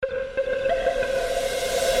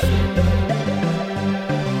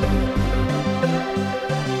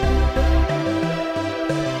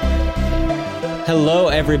Hello,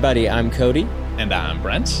 everybody. I'm Cody. And I'm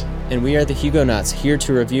Brent. And we are the Hugonauts, here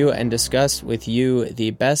to review and discuss with you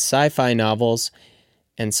the best sci-fi novels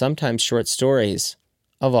and sometimes short stories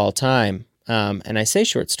of all time. And I say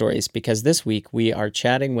short stories because this week we are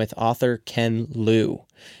chatting with author Ken Liu.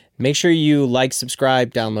 Make sure you like,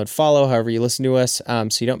 subscribe, download, follow, however you listen to us, so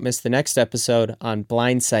you don't miss the next episode on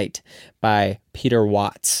Blind Sight by Peter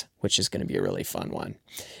Watts, which is going to be a really fun one.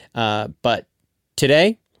 But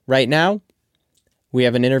today, right now, we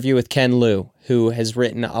have an interview with Ken Liu, who has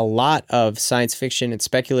written a lot of science fiction and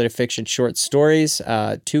speculative fiction short stories.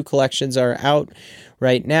 2 collections are out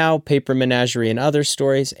right now, Paper Menagerie and Other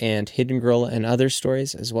Stories, and Hidden Girl and Other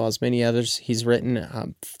Stories, as well as many others he's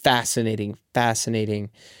written. Fascinating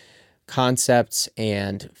concepts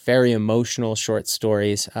and very emotional short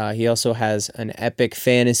stories. He also has an epic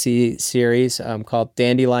fantasy series called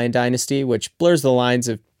Dandelion Dynasty, which blurs the lines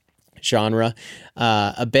of genre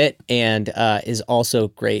a bit and is also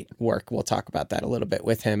great work. We'll talk about that a little bit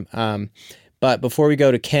with him. But before we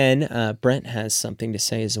go to Ken, Brent has something to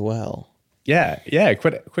say as well. Yeah.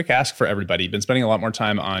 Quick ask for everybody. Been spending a lot more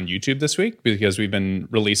time on YouTube this week because we've been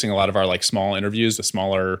releasing a lot of our small interviews with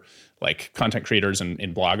smaller content creators and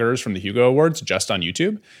bloggers from the Hugo Awards just on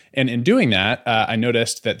YouTube. And in doing that, I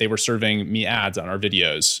noticed that they were serving me ads on our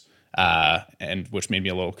videos, and which made me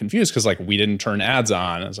a little confused because we didn't turn ads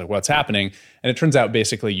on. I was like, what's happening? And it turns out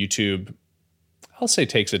basically YouTube, I'll say,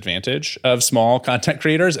 takes advantage of small content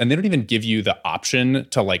creators, and they don't even give you the option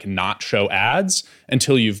to not show ads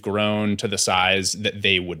until you've grown to the size that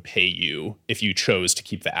they would pay you if you chose to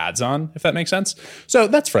keep the ads on, if that makes sense. So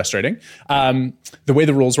that's frustrating. The way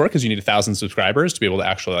the rules work is you need 1,000 subscribers to be able to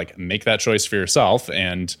actually make that choice for yourself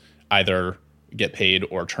and either get paid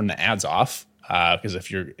or turn the ads off. Because it's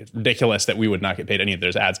ridiculous that we would not get paid any of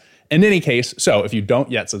those ads. In any case, so if you don't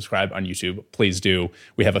yet subscribe on YouTube, please do.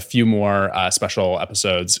 We have a few more special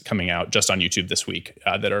episodes coming out just on YouTube this week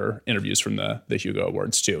that are interviews from the Hugo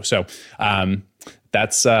Awards too. So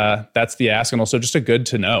that's the ask, and also just a good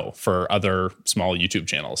to know for other small YouTube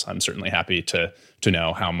channels. I'm certainly happy to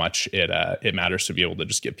know how much it matters to be able to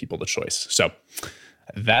just give people the choice. So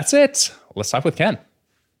that's it. Let's talk with Ken.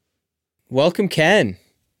 Welcome, Ken.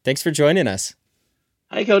 Thanks for joining us.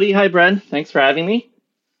 Hi, Cody. Hi, Brent. Thanks for having me.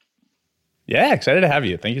 Yeah, excited to have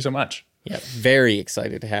you. Thank you so much. Yeah, very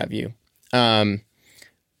excited to have you.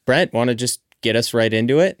 Brent, want to just get us right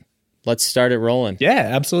into it? Let's start it rolling. Yeah,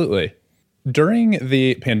 absolutely. During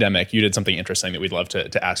the pandemic, you did something interesting that we'd love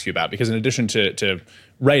to ask you about, because in addition to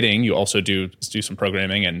writing, you also do some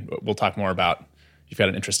programming, and we'll talk more about. You've got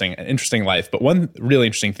an interesting life. But one really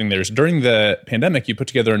interesting thing there is during the pandemic, you put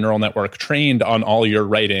together a neural network trained on all your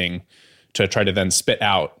writing to try to then spit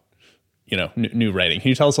out, new writing. Can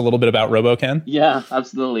you tell us a little bit about RoboKen? Yeah,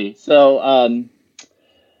 absolutely. So,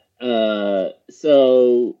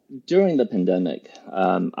 so during the pandemic,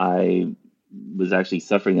 I was actually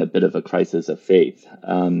suffering a bit of a crisis of faith.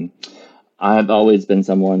 I've always been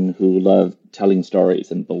someone who loved telling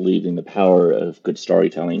stories and believed in the power of good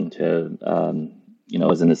storytelling to,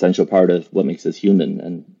 as an essential part of what makes us human,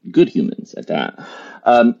 and good humans at that.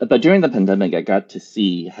 But during the pandemic, I got to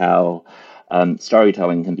see how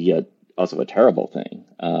storytelling can be also a terrible thing.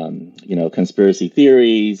 Conspiracy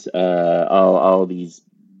theories, all these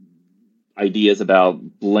ideas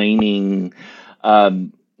about blaming.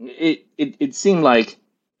 It seemed like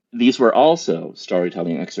these were also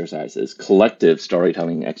storytelling exercises, collective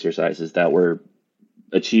storytelling exercises that were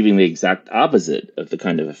achieving the exact opposite of the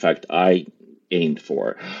kind of effect I aimed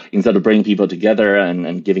for. Instead of bringing people together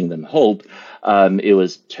and giving them hope, it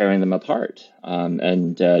was tearing them apart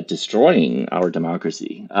and destroying our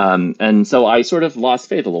democracy. And so I sort of lost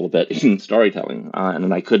faith a little bit in storytelling,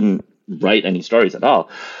 and I couldn't write any stories at all.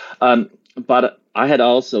 But I had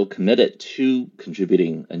also committed to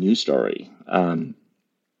contributing a new story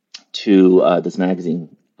to this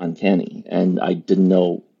magazine, Uncanny, and I didn't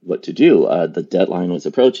know what to do. The deadline was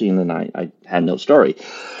approaching, and I had no story.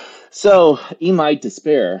 So in my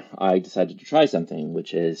despair, I decided to try something,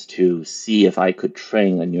 which is to see if I could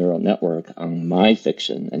train a neural network on my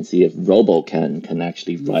fiction and see if RoboKen can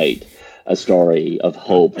actually write a story of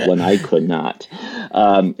hope when I could not.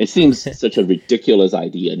 It seems such a ridiculous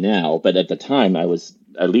idea now, but at the time I was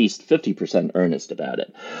at least 50% earnest about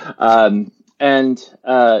it.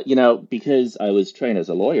 Because I was trained as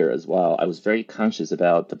a lawyer as well, I was very conscious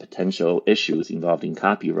about the potential issues involving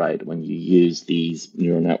copyright when you use these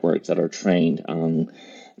neural networks that are trained on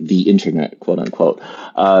the internet, quote unquote.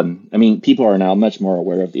 People are now much more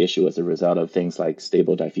aware of the issue as a result of things like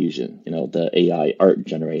Stable Diffusion, the AI art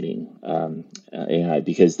generating AI,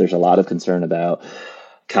 because there's a lot of concern about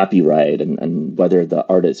copyright and whether the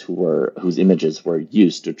artists whose images were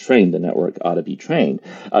used to train the network ought to be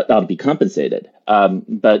ought to be compensated.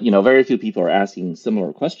 But very few people are asking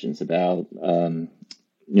similar questions about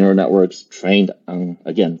neural networks trained on,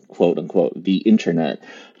 again, quote unquote, the internet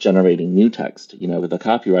generating new text. The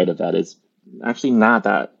copyright of that is actually not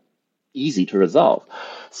that easy to resolve.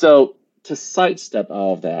 So to sidestep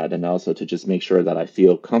all of that and also to just make sure that I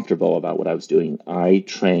feel comfortable about what I was doing, I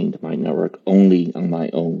trained my network only on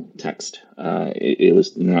my own text. It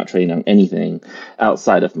was not trained on anything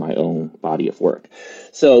outside of my own body of work.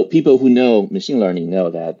 So people who know machine learning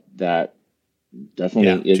know that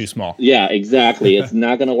definitely is too small. Yeah, exactly. It's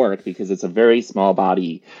not going to work because it's a very small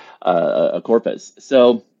body a corpus.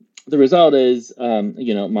 So the result is,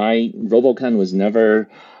 my RoboKen was never,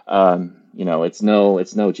 it's no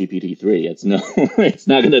GPT-3. It's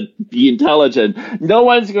not going to be intelligent. No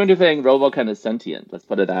one's going to think RoboKen is sentient. Let's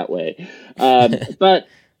put it that way. But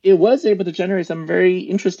it was able to generate some very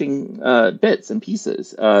interesting bits and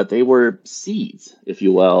pieces. They were seeds, if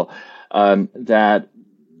you will,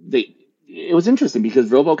 it was interesting because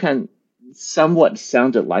RoboKen somewhat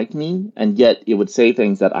sounded like me, and yet it would say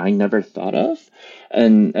things that I never thought of.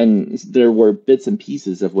 And there were bits and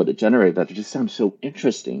pieces of what it generated that just sounded so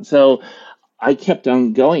interesting. So I kept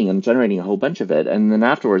on going and generating a whole bunch of it. And then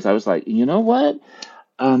afterwards, I was like, you know what?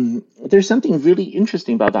 There's something really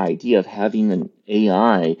interesting about the idea of having an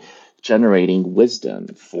AI generating wisdom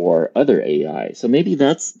for other AI. So maybe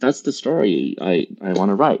that's the story I want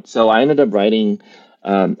to write. So I ended up writing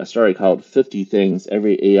a story called 50 Things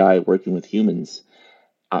Every AI Working with Humans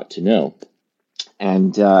Ought to Know.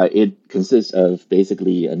 And it consists of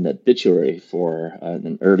basically an obituary for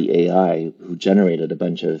an early AI who generated a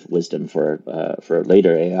bunch of wisdom for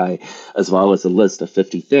later AI, as well as a list of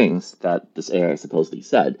 50 things that this AI supposedly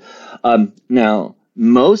said. Now,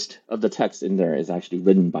 most of the text in there is actually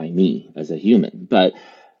written by me as a human, but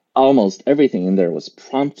almost everything in there was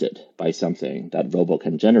prompted by something that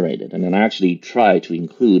RoboKen generated. And then I actually tried to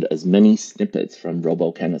include as many snippets from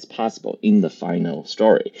RoboKen as possible in the final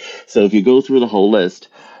story. So if you go through the whole list,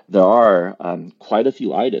 there are quite a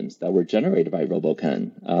few items that were generated by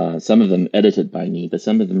RoboKen, some of them edited by me, but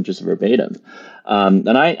some of them just verbatim.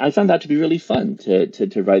 And I found that to be really fun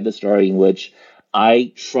to write the story in which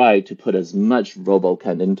I tried to put as much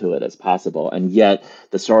RoboKen into it as possible, and yet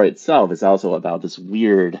the story itself is also about this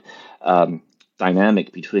weird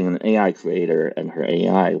dynamic between an AI creator and her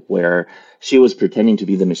AI, where she was pretending to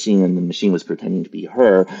be the machine and the machine was pretending to be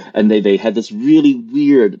her, and they had this really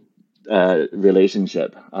weird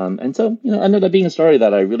relationship. And so, ended up being a story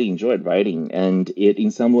that I really enjoyed writing, and it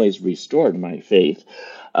in some ways restored my faith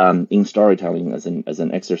in storytelling as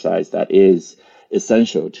an exercise that is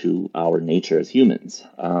essential to our nature as humans.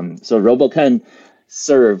 So RoboKen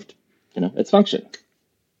served, its function.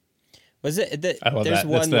 Was it? I love that.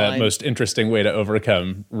 That's the most interesting way to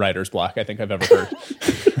overcome writer's block I think I've ever heard.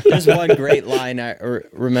 There's one great line I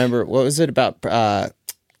remember. What was it about?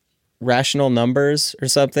 Rational numbers or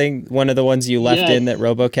something? One of the ones you left in that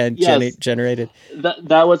RoboKen generated?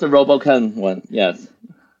 That was a RoboKen one, yes.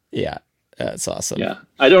 Yeah. That's awesome. Yeah.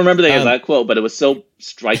 I don't remember the exact quote, but it was so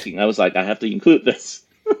striking. I was like, I have to include this.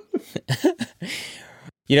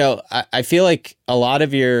 I feel like a lot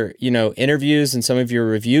of your, interviews and some of your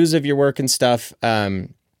reviews of your work and stuff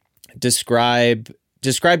describe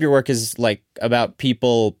your work as like about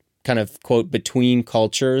people kind of, quote, between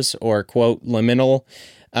cultures or, quote, liminal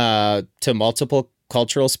to multiple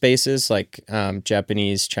cultural spaces like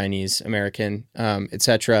Japanese, Chinese, American,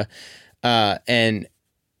 etc. And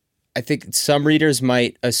I think some readers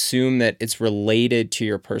might assume that it's related to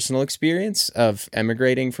your personal experience of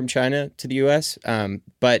emigrating from China to the U.S.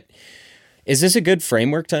 But is this a good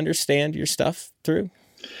framework to understand your stuff through?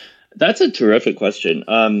 That's a terrific question.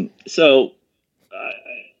 So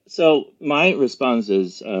my response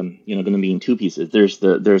is, going to be in two pieces. There's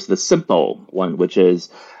the simple one, which is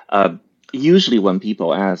usually when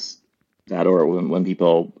people ask that, or when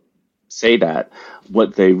people say that,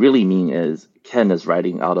 what they really mean is Ken is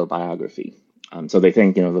writing autobiography. So they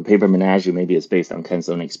think, the paper Menagerie maybe is based on Ken's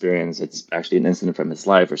own experience. It's actually an incident from his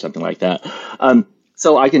life or something like that.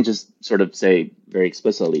 So I can just sort of say very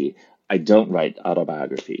explicitly, I don't write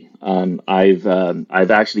autobiography. I've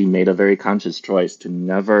actually made a very conscious choice to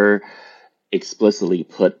never explicitly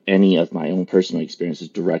put any of my own personal experiences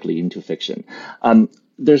directly into fiction.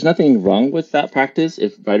 There's nothing wrong with that practice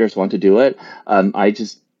if writers want to do it. I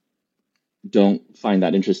just don't find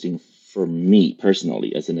that interesting for me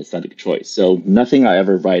personally as an aesthetic choice. So nothing I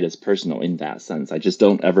ever write is personal in that sense. I just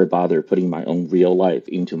don't ever bother putting my own real life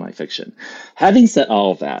into my fiction. Having said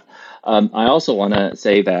all of that, I also want to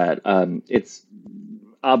say that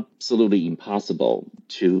absolutely impossible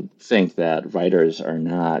to think that writers are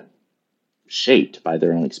not shaped by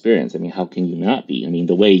their own experience. I mean, how can you not be? I mean,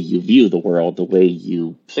 the way you view the world, the way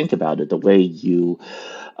you think about it, the way you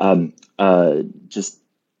just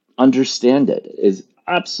understand it is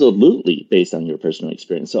absolutely based on your personal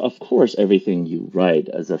experience. So, of course, everything you write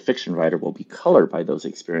as a fiction writer will be colored by those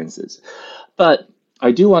experiences. But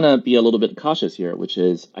I do want to be a little bit cautious here, which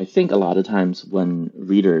is I think a lot of times when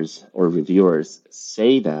readers or reviewers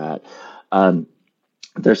say that,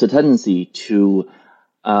 there's a tendency to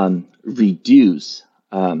reduce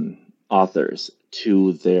authors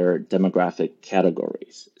to their demographic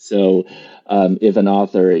categories. So if an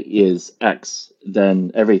author is X,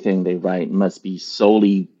 then everything they write must be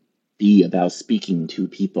solely be about speaking to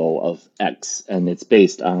people of X, and it's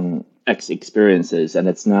based on X experiences, and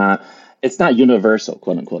it's not universal,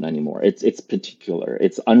 quote unquote, anymore. It's particular.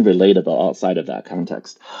 It's unrelatable outside of that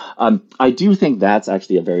context. I do think that's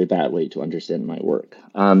actually a very bad way to understand my work.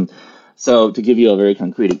 So to give you a very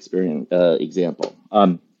concrete example,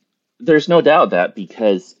 there's no doubt that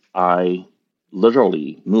because I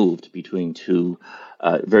literally moved between two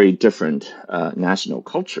very different national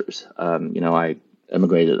cultures. I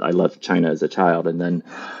immigrated. I left China as a child and then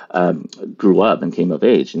grew up and came of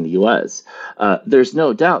age in the US. There's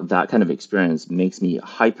no doubt that kind of experience makes me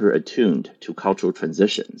hyper attuned to cultural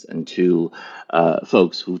transitions and to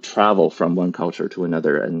folks who travel from one culture to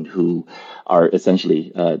another and who are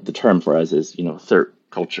essentially, the term for us is, third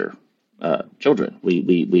culture children.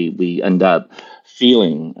 We end up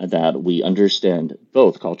feeling that we understand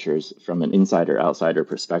both cultures from an insider-outsider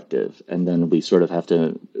perspective, and then we sort of have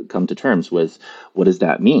to come to terms with what does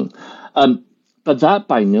that mean. But that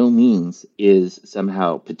by no means is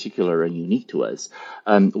somehow particular and unique to us.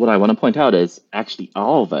 What I want to point out is actually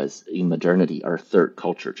all of us in modernity are third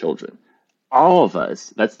culture children. All of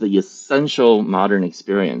us, that's the essential modern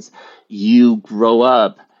experience. You grow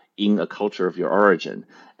up in a culture of your origin.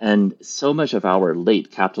 And so much of our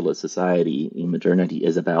late capitalist society in modernity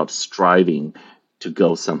is about striving to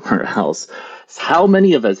go somewhere else. How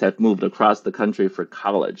many of us have moved across the country for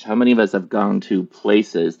college? How many of us have gone to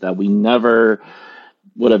places that we never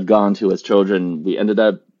would have gone to as children? We ended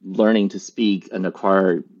up learning to speak and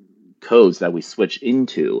acquire codes that we switch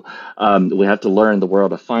into. We have to learn the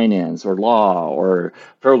world of finance or law or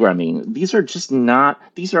programming. These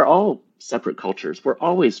are all separate cultures. We're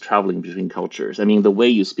always traveling between cultures. I mean, the way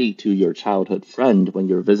you speak to your childhood friend when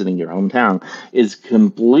you're visiting your hometown is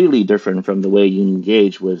completely different from the way you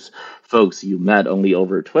engage with folks you met only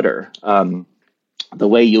over Twitter. The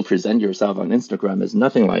way you present yourself on Instagram is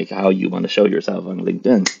nothing like how you want to show yourself on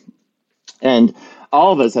LinkedIn. And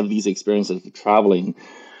all of us have these experiences of traveling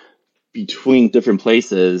between different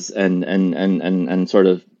places and sort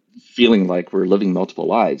of feeling like we're living multiple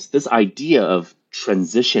lives. This idea of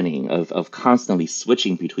transitioning, of constantly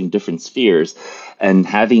switching between different spheres and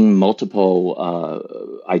having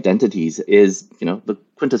multiple identities is, the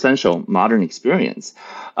quintessential modern experience.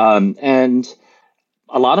 And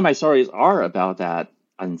a lot of my stories are about that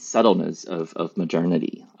unsettledness of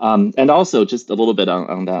modernity. And also, just a little bit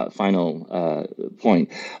on that final point,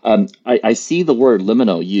 I see the word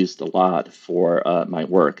liminal used a lot for my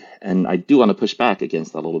work, and I do want to push back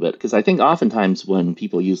against that a little bit, because I think oftentimes when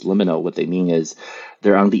people use liminal, what they mean is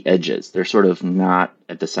they're on the edges. They're sort of not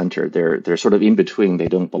at the center. They're sort of in between. They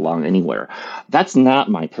don't belong anywhere. That's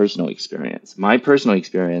not my personal experience. My personal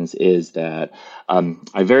experience is that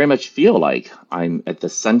I very much feel like I'm at the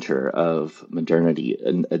center of modernity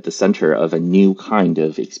and at the center of a new kind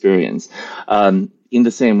of experience. In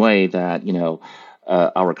the same way that,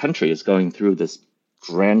 our country is going through this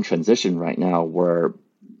grand transition right now where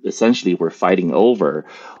essentially we're fighting over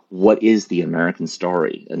what is the American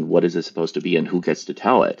story and what is it supposed to be and who gets to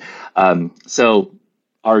tell it. So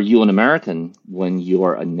are you an American when you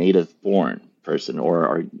are a native-born person,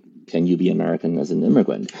 or can you be American as an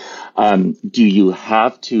immigrant? Do you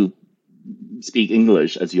have to speak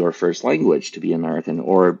English as your first language to be American,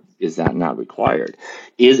 or is that not required?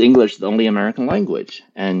 Is English the only American language?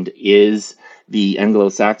 And is the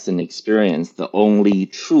Anglo-Saxon experience the only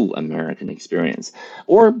true American experience?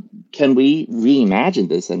 Or can we reimagine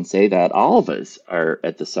this and say that all of us are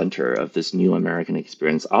at the center of this new American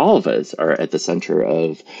experience? All of us are at the center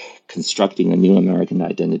of constructing a new American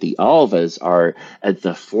identity. All of us are at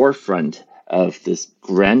the forefront of this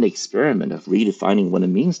grand experiment of redefining what it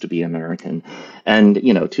means to be American. And,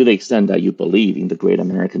 to the extent that you believe in the great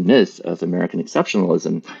American myth of American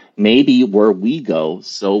exceptionalism, maybe where we go,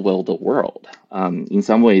 so will the world. In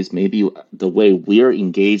some ways, maybe the way we're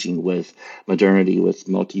engaging with modernity, with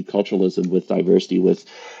multiculturalism, with diversity, with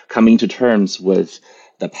coming to terms with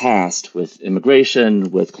the past with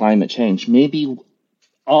immigration, with climate change, maybe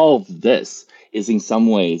all of this is in some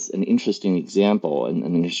ways an interesting example and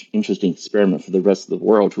an interesting experiment for the rest of the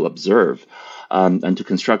world to observe and to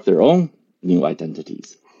construct their own new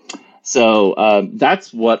identities. So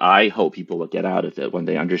that's what I hope people will get out of it when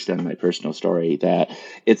they understand my personal story, that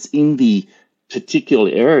it's in the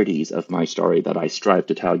particularities of my story that I strive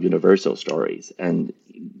to tell universal stories. And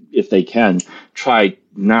if they can, try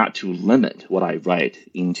not to limit what I write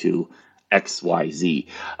into X, Y, Z.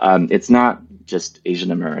 It's not just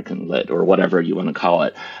Asian American lit or whatever you want to call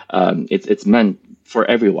it. It's meant for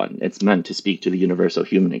everyone. It's meant to speak to the universal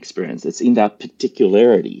human experience. It's in that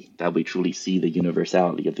particularity that we truly see the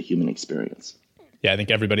universality of the human experience. Yeah, I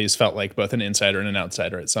think everybody's felt like both an insider and an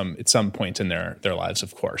outsider at some point in their lives,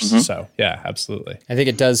 of course. Mm-hmm. So yeah, absolutely. I think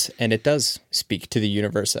it does, and it does speak to the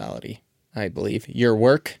universality, I believe. Your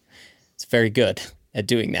work is very good at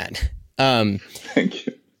doing that. Thank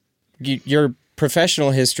you. Your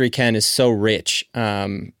professional history, Ken, is so rich.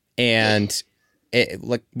 When and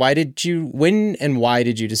why did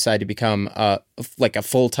you decide to become a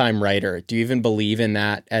full-time writer? Do you even believe in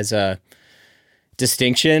that as a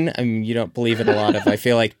distinction? I mean, you don't believe in a lot of, I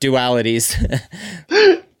feel like, dualities.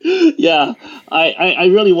 Yeah, I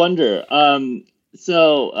really wonder.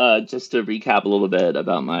 So just to recap a little bit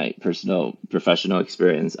about my personal professional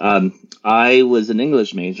experience, I was an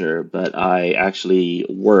English major, but I actually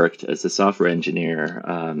worked as a software engineer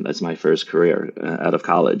as my first career out of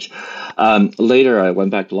college. Later, I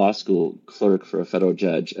went back to law school, clerk for a federal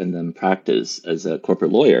judge, and then practiced as a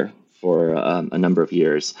corporate lawyer for a number of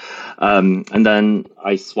years. And then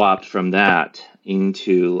I swapped from that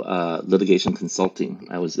into litigation consulting.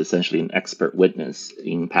 I was essentially an expert witness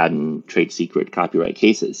in patent, trade secret, copyright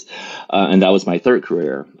cases. And that was my third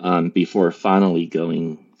career before finally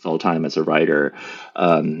going full-time as a writer,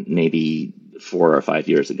 maybe 4 or 5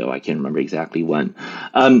 years ago. I can't remember exactly when.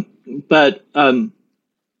 But I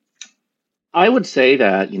would say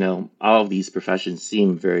that, all of these professions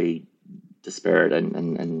seem very disparate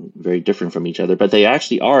and very different from each other, but they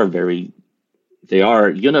actually are they are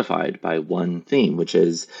unified by one theme, which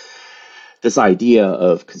is this idea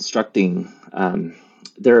of constructing.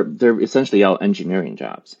 They're essentially all engineering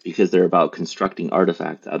jobs because they're about constructing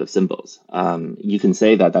artifacts out of symbols. You can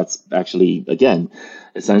say that that's actually, again,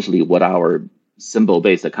 essentially what our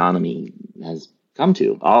symbol-based economy has come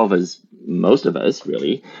to. Most of us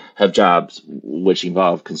really have jobs which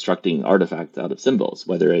involve constructing artifacts out of symbols,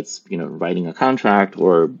 whether it's, writing a contract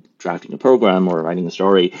or drafting a program or writing a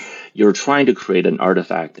story. You're trying to create an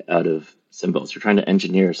artifact out of symbols. You're trying to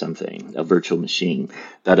engineer something, a virtual machine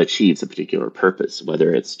that achieves a particular purpose,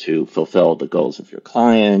 whether it's to fulfill the goals of your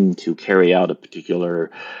client, to carry out a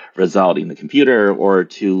particular result in the computer, or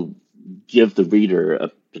to give the reader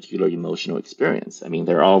a particular emotional experience. I mean,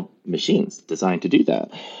 they're all machines designed to do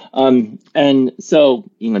that. And so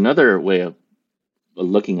another way of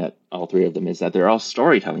looking at all three of them is that they're all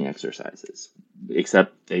storytelling exercises,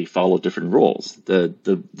 except they follow different rules.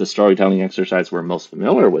 The storytelling exercise we're most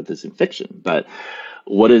familiar with is in fiction, but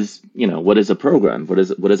what is a program? What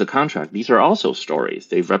is a contract? These are also stories.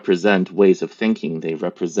 They represent ways of thinking. They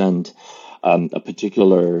represent a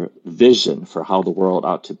particular vision for how the world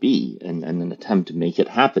ought to be, and an attempt to make it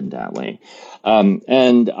happen that way.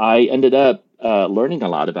 And I ended up learning a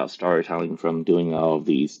lot about storytelling from doing all of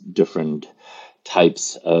these different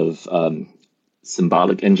types of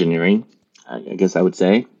symbolic engineering, I guess I would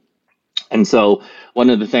say. And so one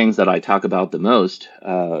of the things that I talk about the most,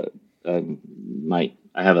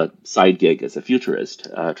 I have a side gig as a futurist,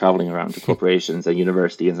 traveling around to corporations and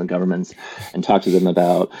universities and governments and talk to them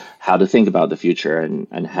about how to think about the future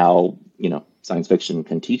and how, science fiction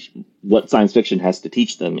can teach, what science fiction has to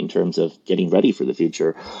teach them in terms of getting ready for the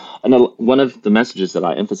future. And one of the messages that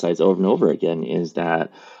I emphasize over and over again is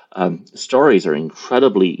that stories are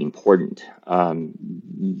incredibly important.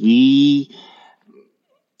 The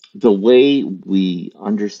way we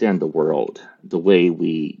understand the world, the way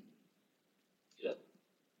we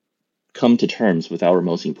come to terms with our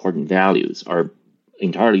most important values are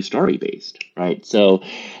entirely story-based, right? So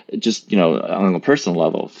just, on a personal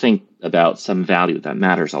level, think about some value that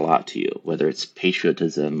matters a lot to you, whether it's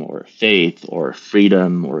patriotism or faith or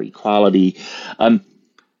freedom or equality.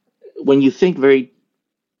 When you think very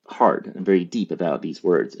hard and very deep about these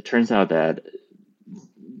words, it turns out that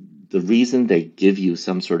the reason they give you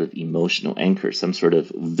some sort of emotional anchor, some sort of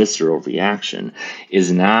visceral reaction,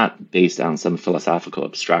 is not based on some philosophical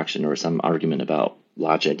abstraction or some argument about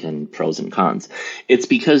logic and pros and cons. It's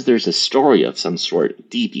because there's a story of some sort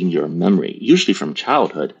deep in your memory, usually from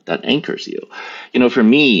childhood, that anchors you. For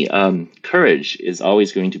me, courage is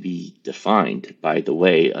always going to be defined by the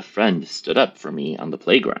way a friend stood up for me on the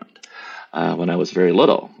playground. When I was very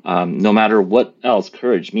little. No matter what else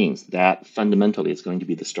courage means, that fundamentally is going to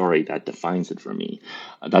be the story that defines it for me.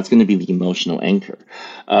 That's going to be the emotional anchor.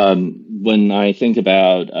 When I think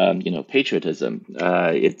about, patriotism,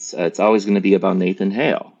 it's always going to be about Nathan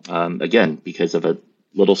Hale. Again, because of a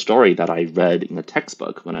little story that I read in a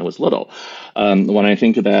textbook when I was little. When I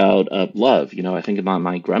think about love, I think about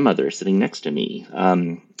my grandmother sitting next to me,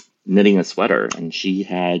 knitting a sweater, and she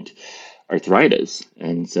had arthritis,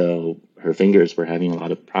 and so her fingers were having a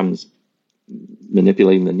lot of problems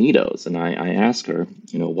manipulating the needles. And I asked her,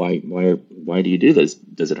 why do you do this?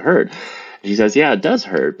 Does it hurt? And she says, yeah, it does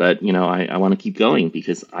hurt, but I want to keep going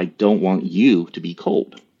because I don't want you to be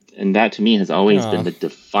cold. And that to me has always been the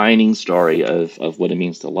defining story of what it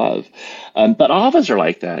means to love. But all of us are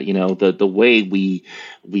like that. The way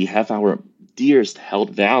we have our dearest held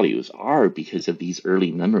values are because of these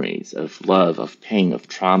early memories of love, of pain, of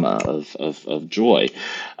trauma, of joy.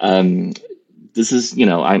 This is,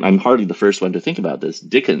 I'm hardly the first one to think about this.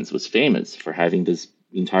 Dickens was famous for having this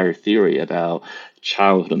entire theory about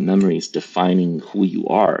childhood memories defining who you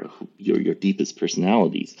are, your deepest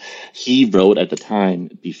personalities. He wrote at the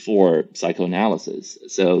time before psychoanalysis,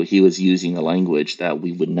 so he was using a language that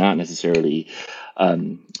we would not necessarily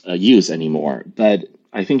use anymore. But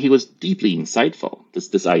I think he was deeply insightful.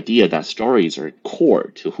 This idea that stories are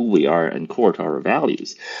core to who we are and core to our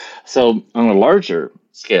values. So on a larger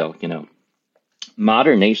scale,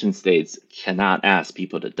 modern nation states cannot ask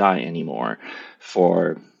people to die anymore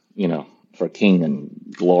for king and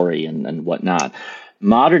glory and whatnot.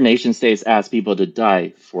 Modern nation states ask people to die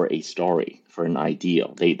for a story, for an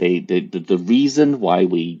ideal. The reason why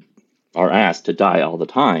we are asked to die all the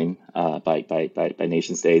time by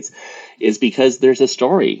nation states is because there's a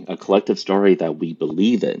story, a collective story that we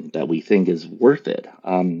believe in, that we think is worth it.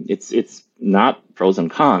 It's not pros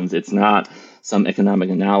and cons. It's not some economic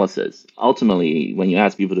analysis. Ultimately, when you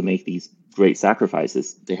ask people to make these great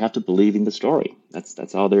sacrifices, they have to believe in the story.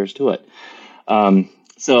 That's all there is to it.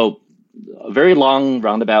 So a very long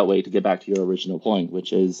roundabout way to get back to your original point,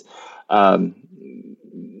 which is I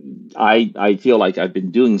feel like I've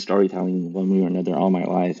been doing storytelling one way or another all my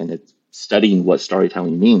life, and studying what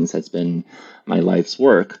storytelling means has been my life's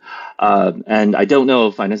work. And I don't know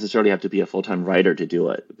if I necessarily have to be a full-time writer to do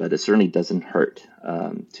it, but it certainly doesn't hurt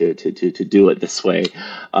to do it this way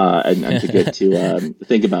and to get to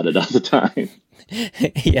think about it all the time.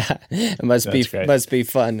 Yeah, it must be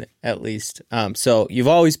fun at least. So you've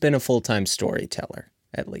always been a full-time storyteller,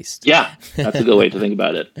 at least. Yeah, that's a good way to think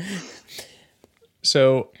about it.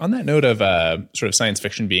 So on that note of sort of science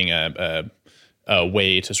fiction being a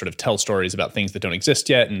way to sort of tell stories about things that don't exist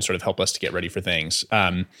yet and sort of help us to get ready for things.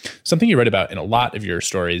 Something you write about in a lot of your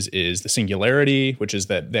stories is the singularity, which is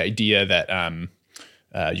the idea that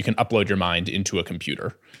you can upload your mind into a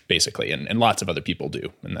computer, basically, and lots of other people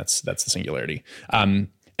do, and that's the singularity. And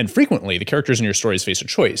frequently, the characters in your stories face a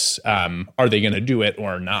choice. Are they going to do it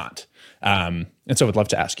or not? And so I'd love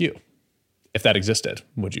to ask you, if that existed,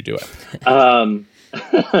 would you do it?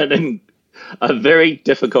 A very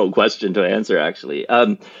difficult question to answer, actually.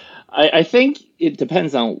 I think it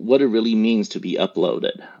depends on what it really means to be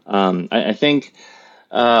uploaded. I think,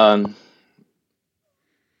 let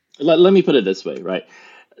me put it this way, right?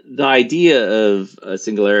 The idea of a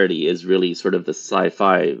singularity is really sort of the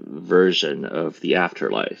sci-fi version of the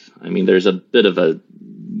afterlife. I mean, there's a bit of a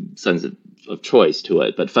sense of choice to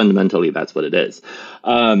it, but fundamentally that's what it is.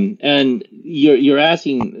 And you're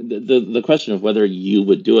asking the question of whether you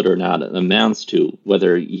would do it or not amounts to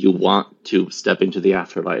whether you want to step into the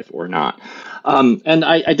afterlife or not. And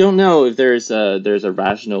I don't know if there's a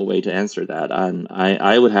rational way to answer that.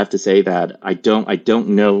 I would have to say that I don't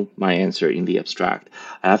know my answer in the abstract.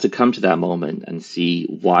 I have to come to that moment and see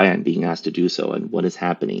why I'm being asked to do so and what is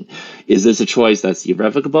happening. Is this a choice that's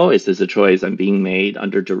irrevocable? Is this a choice I'm being made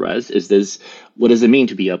under duress? What does it mean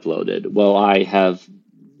to be uploaded? Well, I have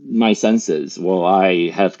my senses. Will I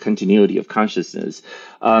have continuity of consciousness?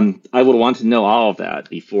 I would want to know all of that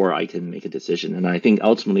before I can make a decision. And I think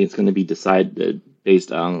ultimately it's going to be decided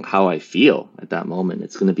based on how I feel at that moment.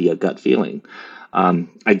 It's going to be a gut feeling.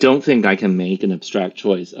 I don't think I can make an abstract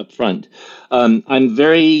choice up front.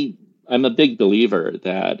 I'm a big believer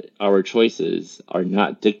that our choices are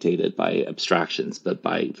not dictated by abstractions, but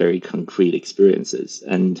by very concrete experiences.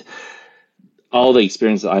 And all the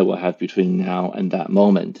experience I will have between now and that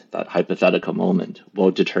moment, that hypothetical moment,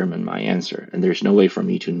 will determine my answer. And there's no way for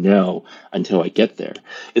me to know until I get there.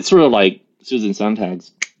 It's sort of like Susan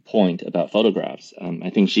Sontag's point about photographs. I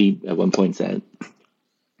think she at one point said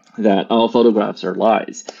that all photographs are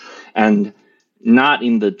lies. And not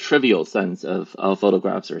in the trivial sense of all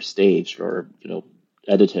photographs are staged or,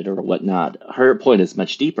 edited or whatnot. Her point is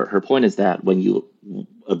much deeper. Her point is that when you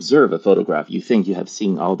observe a photograph, you think you have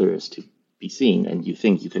seen all there is to be seen and you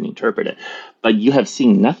think you can interpret it, but you have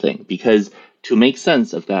seen nothing, because to make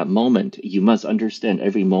sense of that moment, you must understand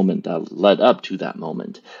every moment that led up to that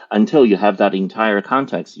moment. Until you have that entire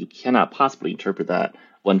context, you cannot possibly interpret that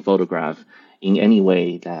one photograph in any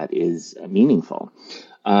way that is meaningful.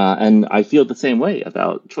 And I feel the same way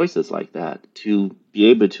about choices like that. To be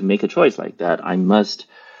able to make a choice like that, I must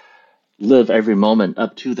live every moment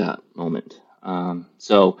up to that moment.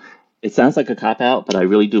 So it sounds like a cop-out, but I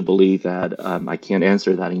really do believe that I can't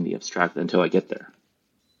answer that in the abstract until I get there.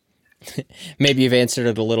 Maybe you've answered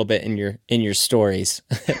it a little bit in your stories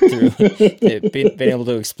through being able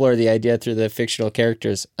to explore the idea through the fictional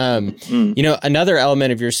characters. Another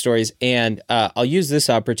element of your stories, and I'll use this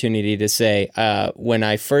opportunity to say, when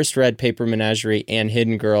I first read Paper Menagerie and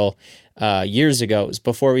Hidden Girl years ago, it was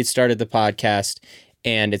before we started the podcast,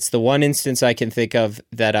 and it's the one instance I can think of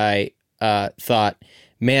that I thought,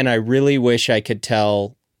 man, I really wish I could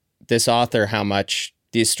tell this author how much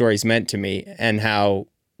these stories meant to me and how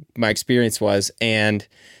my experience was, and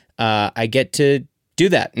I get to do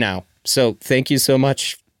that now. So thank you so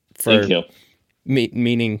much for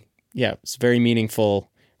meaning. Yeah, it's very meaningful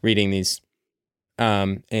reading these.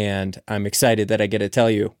 And I'm excited that I get to tell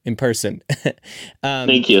you in person.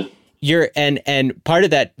 Thank you. And part of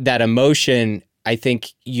that emotion, I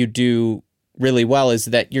think you do really well, is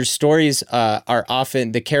that your stories are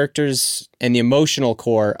often, the characters and the emotional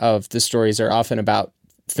core of the stories are often about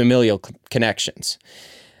familial connections.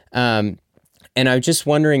 And I'm just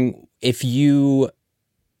wondering if it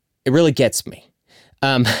really gets me.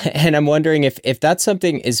 And I'm wondering if that's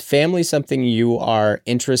is family something you are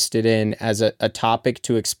interested in as a topic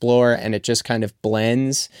to explore, and it just kind of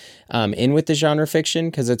blends in with the genre fiction?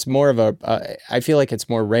 Because it's more of I feel like it's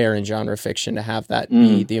more rare in genre fiction to have that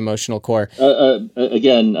be the emotional core.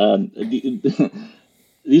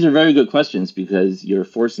 These are very good questions, because you're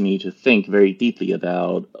forcing me to think very deeply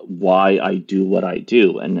about why I do what I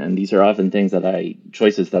do. And these are often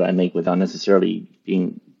choices that I make without necessarily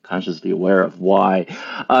being consciously aware of why.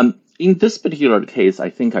 In this particular case,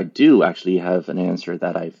 I think I do actually have an answer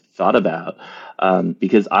that I've thought about,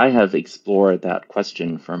 because I have explored that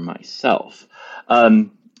question for myself.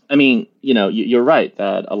 You're right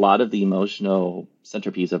that a lot of the emotional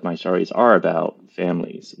centerpiece of my stories are about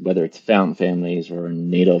families, whether it's found families or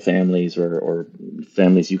natal families or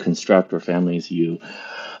families you construct or families you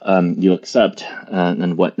accept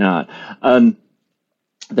and whatnot.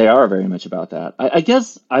 They are very much about that. I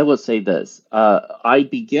guess I will say this. I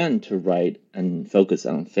began to write and focus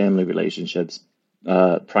on family relationships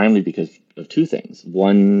primarily because of two things.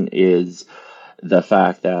 One is the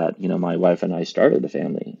fact that, my wife and I started a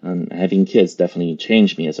family. Having kids definitely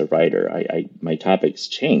changed me as a writer. My topics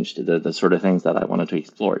changed. The sort of things that I wanted to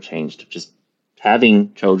explore changed. Just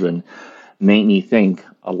having children made me think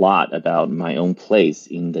a lot about my own place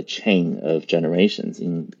in the chain of generations,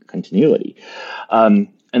 in continuity.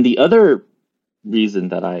 And the other reason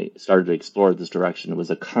that I started to explore this direction was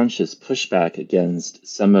a conscious pushback against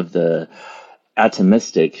some of the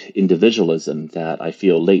atomistic individualism that I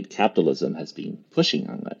feel late capitalism has been pushing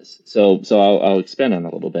on us. So I'll expand on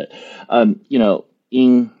that a little bit.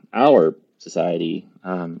 In our society,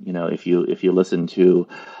 if you listen to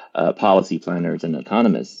policy planners and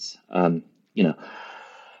economists,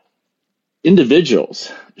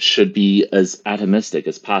 individuals should be as atomistic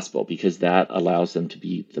as possible, because that allows them to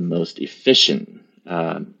be the most efficient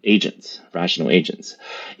rational agents.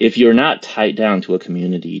 If you're not tied down to a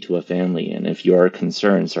community, to a family, and if your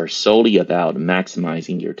concerns are solely about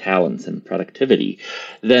maximizing your talents and productivity,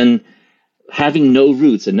 then having no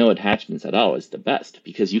roots and no attachments at all is the best,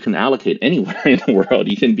 because you can allocate anywhere in the world.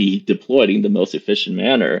 You can be deployed in the most efficient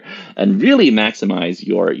manner and really maximize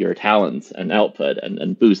your talents and output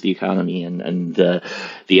and boost the economy and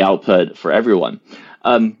the output for everyone.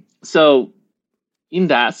 So in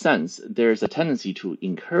that sense, there's a tendency to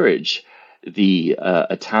encourage the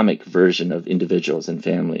atomic version of individuals and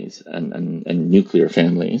families and nuclear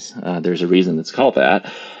families. There's a reason it's called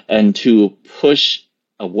that. And to push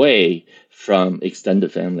away from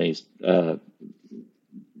extended families,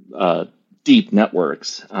 deep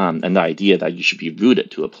networks, and the idea that you should be rooted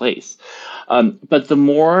to a place. But the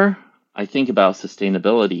more I think about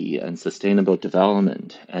sustainability and sustainable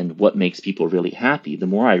development and what makes people really happy, the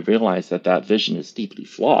more I realize that that vision is deeply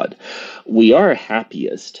flawed. We are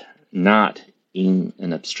happiest not in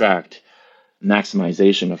an abstract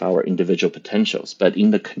maximization of our individual potentials, but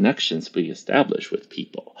in the connections we establish with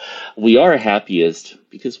people. We are happiest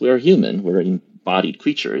because we are human, we're embodied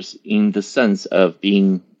creatures in the sense of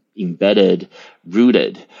being embedded,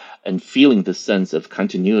 rooted, and feeling the sense of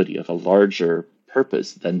continuity of a larger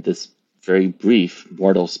purpose than this very brief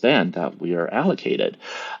mortal span that we are allocated.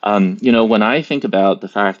 When I think about the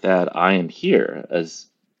fact that I am here, as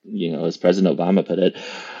President Obama put it,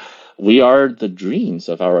 we are the dreams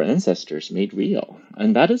of our ancestors made real.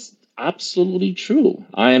 And that is absolutely true.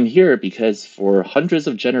 I am here because for hundreds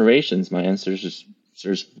of generations, my ancestors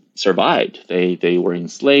survived. They were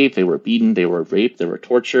enslaved, they were beaten, they were raped, they were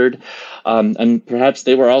tortured. And perhaps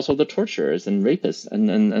they were also the torturers and rapists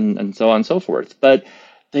and so on and so forth. But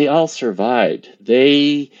they all survived.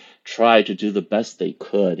 They tried to do the best they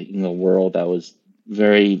could in a world that was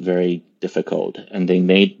very, very difficult, and they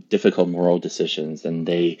made difficult moral decisions, and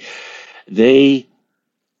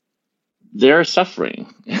their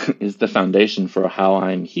suffering is the foundation for how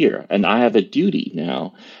I'm here. And I have a duty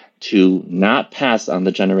now to not pass on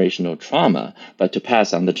the generational trauma, but to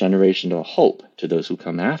pass on the generational hope to those who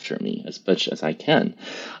come after me as much as I can.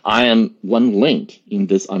 I am one link in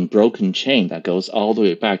this unbroken chain that goes all the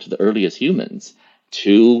way back to the earliest humans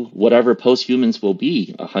to whatever post-humans will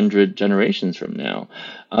be 100 generations from now.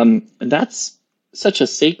 And that's such a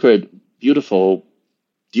sacred, beautiful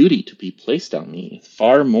duty to be placed on me,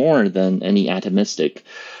 far more than any atomistic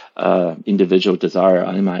individual desire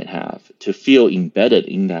I might have, to feel embedded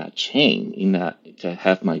in that chain, to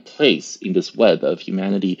have my place in this web of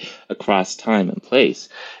humanity across time and place.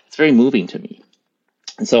 It's very moving to me.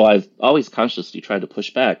 And so I've always consciously tried to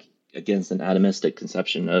push back against an atomistic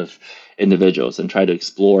conception of individuals and try to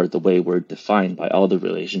explore the way we're defined by all the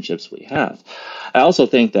relationships we have. I also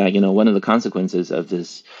think that, one of the consequences of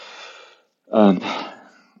this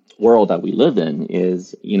world that we live in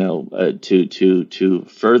is, to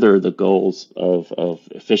further the goals of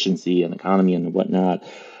efficiency and economy and whatnot,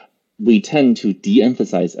 we tend to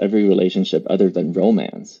de-emphasize every relationship other than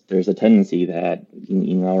romance. There's a tendency that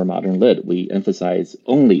in our modern lit, we emphasize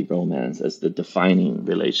only romance as the defining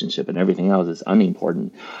relationship, and everything else is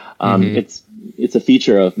unimportant. It's a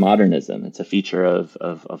feature of modernism. It's a feature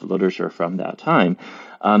of literature from that time.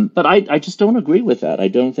 But I just don't agree with that. I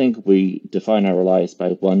don't think we define our lives by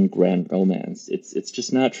one grand romance. It's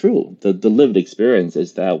just not true. The lived experience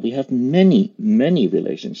is that we have many, many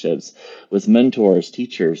relationships with mentors,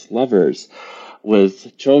 teachers, lovers,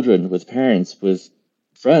 with children, with parents, with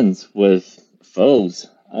friends, with foes,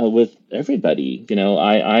 with everybody.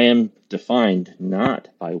 I am defined not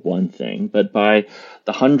by one thing, but by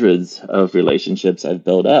the hundreds of relationships I've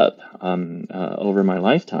built up over my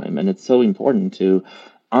lifetime. And it's so important to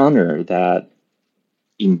honor that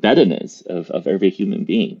embeddedness of every human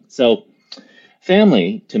being. So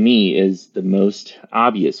family, to me, is the most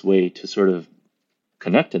obvious way to sort of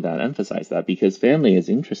connect to that, emphasize that, because family is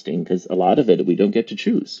interesting because a lot of it we don't get to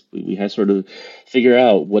choose. We have sort of figure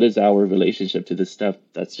out what is our relationship to this stuff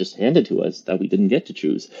that's just handed to us that we didn't get to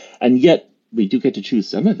choose. And yet we do get to choose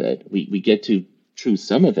some of it. We get to choose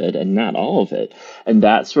some of it and not all of it. And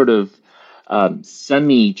that sort of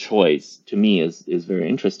semi-choice to me is very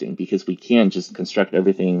interesting, because we can't just construct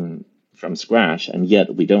everything from scratch, and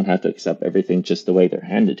yet we don't have to accept everything just the way they're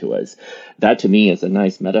handed to us. That to me is a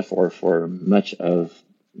nice metaphor for much of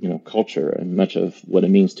culture and much of what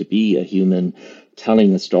it means to be a human,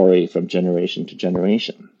 telling a story from generation to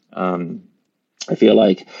generation. I feel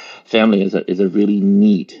like family is a really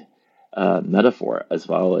neat metaphor, as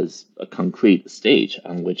well as a concrete stage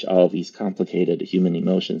on which all of these complicated human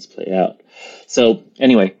emotions play out. So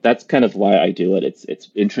anyway, that's kind of why I do it. It's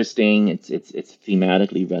interesting. It's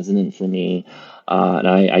thematically resonant for me, and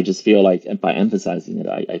I just feel like by emphasizing it,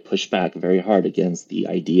 I push back very hard against the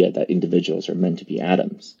idea that individuals are meant to be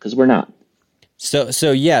atoms, because we're not.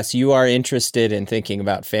 So yes, you are interested in thinking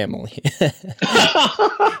about family. That's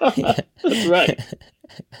right.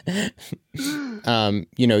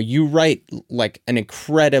 You write like an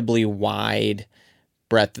incredibly wide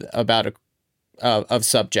breadth of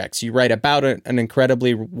subjects. You write about an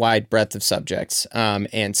incredibly wide breadth of subjects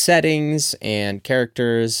and settings and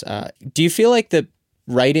characters. Do you feel like that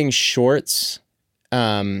writing shorts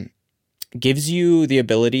gives you the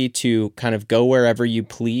ability to kind of go wherever you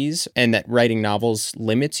please, and that writing novels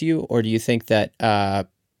limits you? Or do you think that,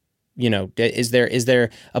 is there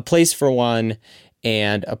a place for one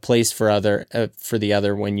and a place for the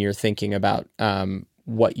other when you're thinking about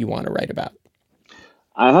what you want to write about?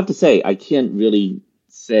 I have to say, I can't really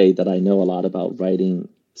say that I know a lot about writing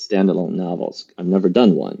standalone novels. I've never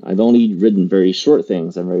done one. I've only written very short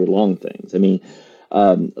things and very long things. I mean,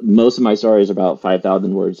 most of my stories are about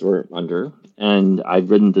 5,000 words or under, and I've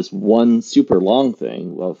written this one super long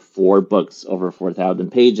thing, well, 4 books over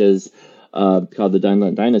 4,000 pages, called The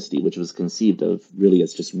Dunland Dynasty, which was conceived of really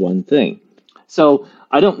as just one thing. So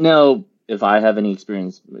I don't know if I have any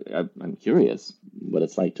experience. I'm curious what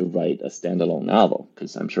it's like to write a standalone novel,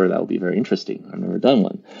 because I'm sure that will be very interesting. I've never done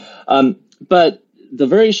one. But the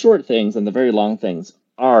very short things and the very long things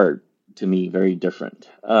are, to me, very different.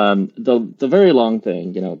 The very long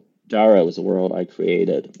thing, Dara is a world I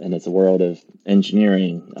created, and it's a world of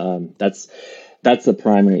engineering. That's the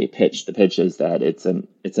primary pitch. The pitch is that it's an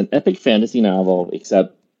epic fantasy novel,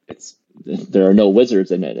 except there are no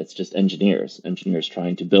wizards in it. It's just engineers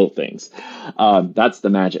trying to build things. That's the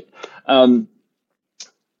magic.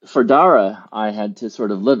 For Dara, I had to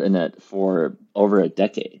sort of live in it for over a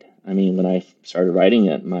decade. I mean, when I started writing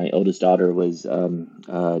it, my oldest daughter was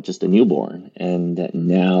just a newborn, and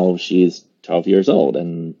now she's 12 years old,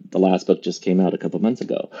 and the last book just came out a couple months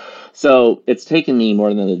ago. So it's taken me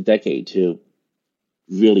more than a decade to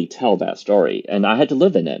really tell that story, and I had to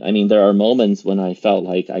live in it. I mean, there are moments when I felt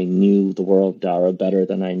like I knew the world of Dara better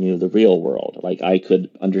than I knew the real world. Like I could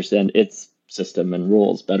understand its system and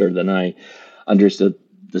rules better than I understood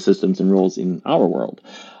the systems and rules in our world.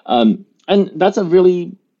 And that's a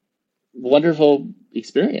really wonderful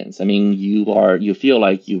experience. I mean, you feel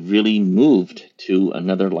like you really moved to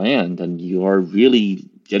another land, and you are really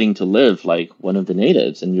getting to live like one of the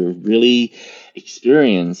natives, and you're really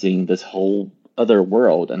experiencing this whole other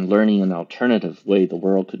world and learning an alternative way the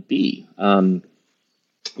world could be.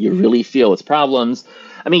 You really feel its problems.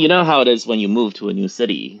 I mean, you know how it is when you move to a new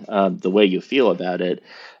city. The way you feel about it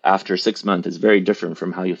after 6 months is very different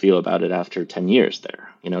from how you feel about it after 10 years there.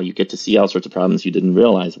 You get to see all sorts of problems you didn't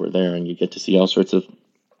realize were there, and you get to see all sorts of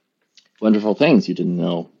wonderful things you didn't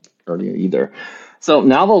know earlier either. So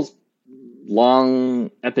novels,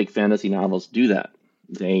 long epic fantasy novels, do that.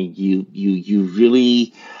 You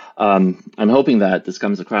really. I'm hoping that this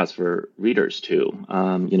comes across for readers too.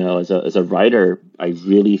 As a writer, I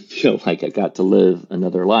really feel like I got to live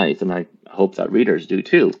another life, and I hope that readers do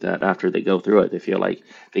too. That after they go through it, they feel like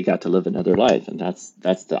they got to live another life, and that's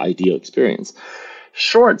the ideal experience.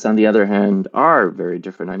 Shorts, on the other hand, are very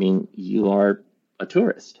different. I mean, you are a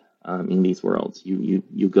tourist in these worlds.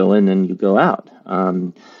 You go in and you go out.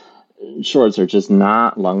 Shorts are just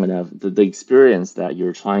not long enough. The experience that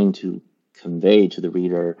you're trying to convey to the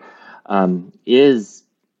reader is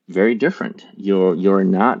very different. You're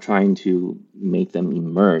not trying to make them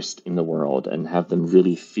immersed in the world and have them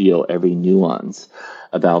really feel every nuance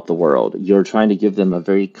about the world. You're trying to give them a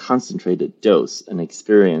very concentrated dose, an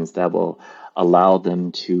experience that will allow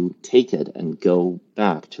them to take it and go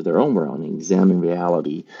back to their own world and examine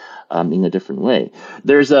reality in a different way.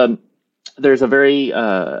 There's a very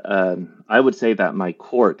I would say that my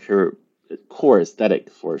core aesthetic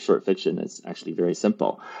for short fiction is actually very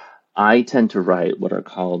simple. I tend to write what are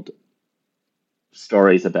called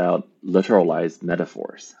stories about literalized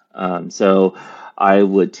metaphors. So I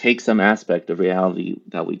would take some aspect of reality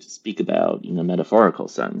that we speak about in a metaphorical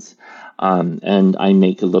sense, and I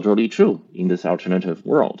make it literally true in this alternative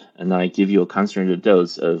world. And I give you a concentrated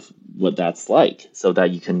dose of what that's like, so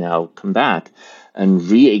that you can now come back and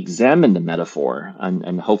re-examine the metaphor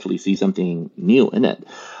and hopefully see something new in it.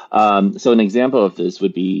 So an example of this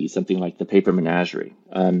would be something like The Paper Menagerie.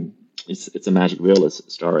 It's a magic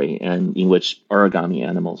realist story, and in which origami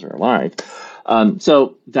animals are alive.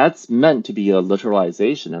 So that's meant to be a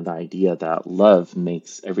literalization of the idea that love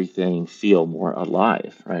makes everything feel more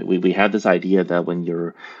alive, right? We have this idea that when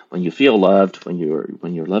you feel loved, when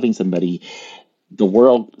you're loving somebody, the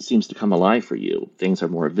world seems to come alive for you. Things are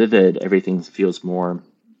more vivid. Everything feels more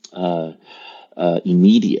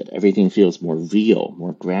immediate. Everything feels more real,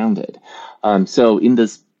 more grounded. So in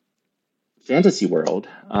this fantasy world,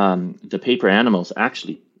 the paper animals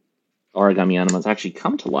origami animals actually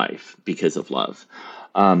come to life because of love,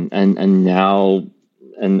 and now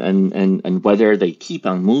whether they keep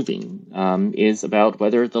on moving is about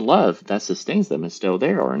whether the love that sustains them is still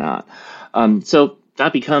there or not. So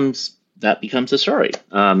that becomes a story.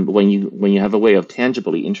 When you have a way of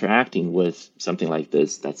tangibly interacting with something like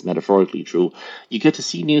this that's metaphorically true, you get to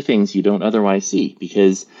see new things you don't otherwise see,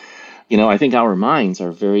 because I think our minds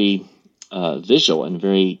are very visual and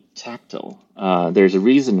very tactile. There's a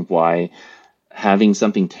reason why having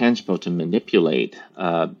something tangible to manipulate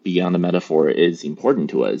beyond the metaphor is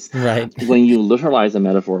important to us. Right. When you literalize a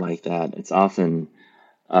metaphor like that, it's often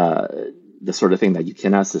the sort of thing that you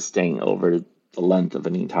cannot sustain over the length of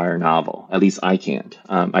an entire novel. At least I can't.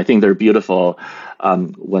 I think they're beautiful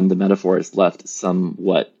when the metaphor is left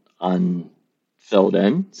somewhat unfilled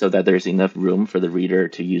in, so that there's enough room for the reader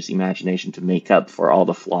to use imagination to make up for all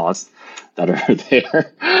the flaws that are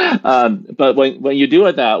there. But when you do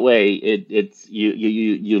it that way, it's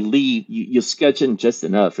you sketch in just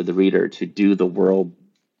enough for the reader to do the world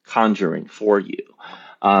conjuring for you.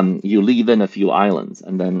 You leave in a few islands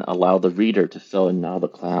and then allow the reader to fill in all the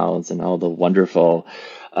clouds and all the wonderful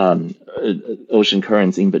ocean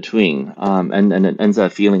currents in between. And it ends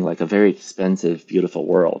up feeling like a very expensive, beautiful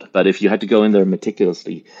world. But if you had to go in there and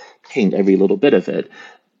meticulously paint every little bit of it,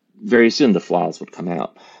 very soon the flaws would come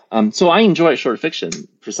out. So I enjoy short fiction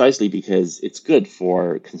precisely because it's good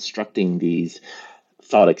for constructing these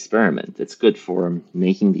thought experiment. It's good for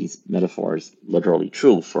making these metaphors literally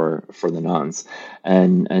true for the nonce,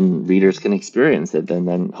 and readers can experience it and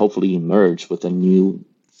then hopefully emerge with a new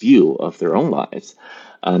view of their own lives.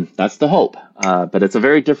 That's the hope. But it's a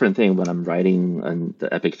very different thing when I'm writing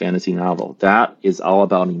the epic fantasy novel. That is all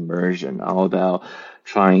about immersion, all about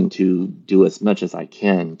trying to do as much as I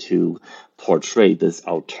can to portray this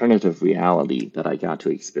alternative reality that I got to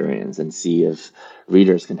experience and see if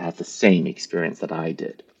readers can have the same experience that I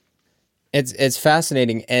did. It's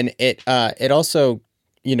fascinating, and it also,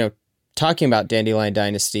 talking about Dandelion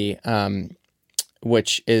Dynasty,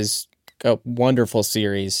 which is a wonderful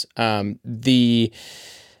series. Its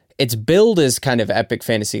build is kind of epic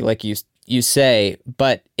fantasy, like you say,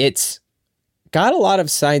 but it's got a lot of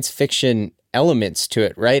science fiction elements to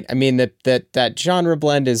it, right? I mean, that genre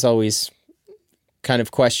blend is always kind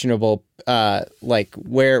of questionable. Like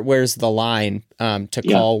where's the line to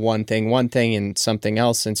call one thing and something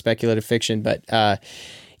else in speculative fiction? But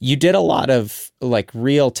you did a lot of like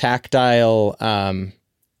real tactile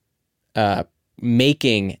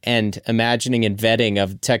making and imagining and vetting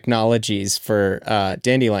of technologies for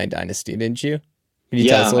Dandelion Dynasty, didn't you? Can you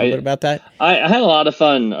tell us a little bit about that? I had a lot of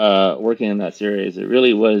fun working in that series. It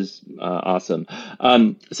really was awesome.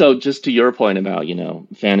 So just to your point about,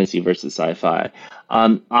 fantasy versus sci-fi,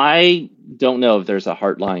 I don't know if there's a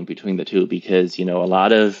hard line between the two because, a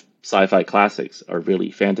lot of sci-fi classics are really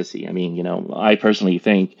fantasy. I mean, I personally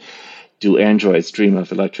think Do Androids Dream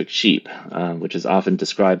of Electric Sheep, which is often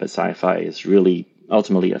described as sci-fi, is really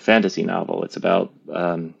ultimately a fantasy novel. It's about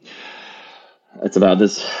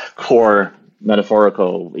this core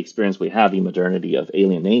metaphorical experience we have in modernity of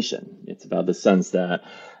alienation. It's about the sense that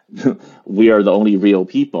we are the only real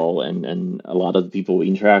people, and a lot of the people we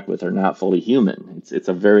interact with are not fully human. It's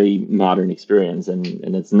a very modern experience, and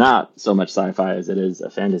it's not so much sci-fi as it is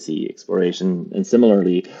a fantasy exploration. And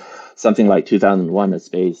similarly, something like 2001: A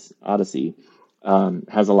Space Odyssey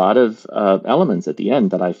has a lot of elements at the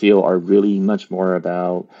end that I feel are really much more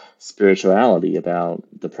about spirituality, about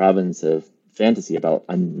the province of fantasy, about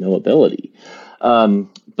unknowability.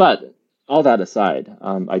 But all that aside,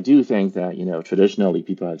 I do think that, traditionally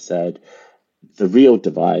people have said the real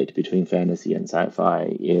divide between fantasy and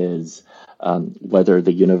sci-fi is whether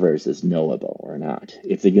the universe is knowable or not.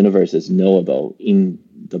 If the universe is knowable in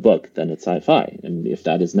the book, then it's sci-fi. And if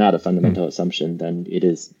that is not a fundamental assumption, then it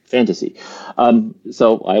is fantasy.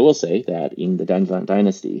 So I will say that in the Dandelion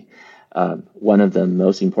Dynasty, one of the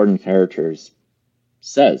most important characters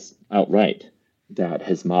says outright that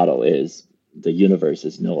his motto is the universe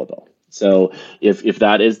is knowable. So if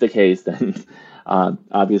that is the case, then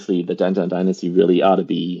obviously the Dandelion Dynasty really ought to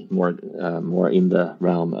be more in the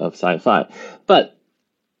realm of sci-fi. But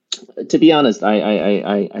to be honest,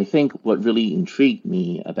 I think what really intrigued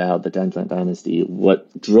me about the Dandelion Dynasty,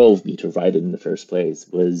 what drove me to write it in the first place,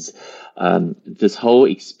 was this whole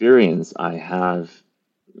experience I have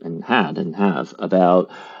about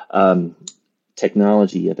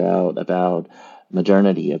technology, about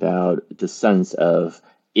modernity, about the sense of,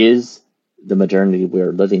 is the modernity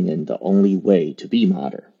we're living in the only way to be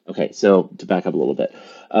modern? Okay, so to back up a little bit,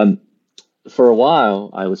 for a while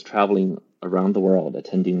I was traveling around the world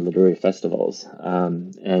attending literary festivals,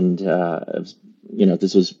 and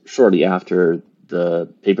this was shortly after the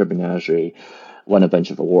Paper Menagerie won a bunch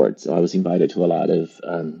of awards. So I was invited to a lot of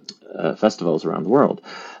festivals around the world,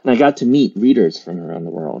 and I got to meet readers from around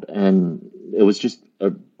the world, and it was just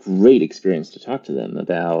a great experience to talk to them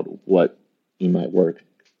about what in my work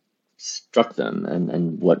struck them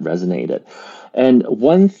and what resonated. And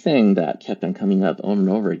one thing that kept on coming up over and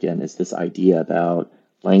over again is this idea about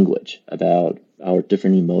language, about our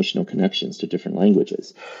different emotional connections to different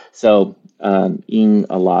languages. So in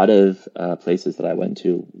a lot of places that I went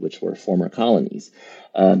to, which were former colonies,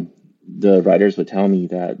 the writers would tell me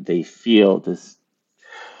that they feel this,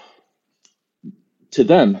 to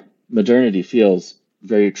them, modernity feels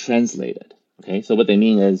very translated. Okay, so what they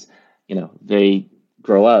mean is, they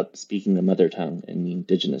grow up speaking the mother tongue and the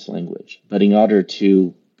indigenous language. But in order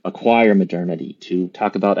to acquire modernity, to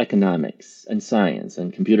talk about economics and science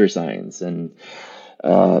and computer science and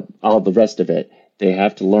all the rest of it, they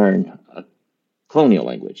have to learn a colonial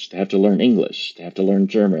language. They have to learn English. They have to learn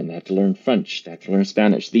German. They have to learn French. They have to learn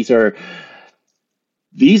Spanish. These are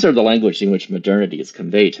the language in which modernity is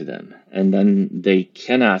conveyed to them. And then they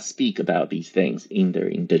cannot speak about these things in their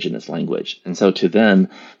indigenous language. And so to them,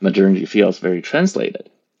 modernity feels very translated.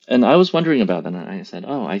 And I was wondering about that, and I said,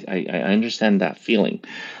 oh, I understand that feeling.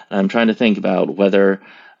 I'm trying to think about whether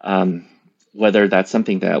that's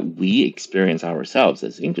something that we experience ourselves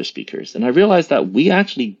as English speakers. And I realized that we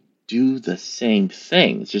actually do the same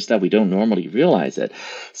thing. It's just that we don't normally realize it.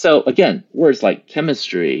 So again, words like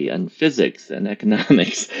chemistry and physics and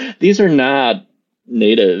economics, these are not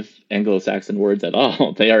native Anglo-Saxon words at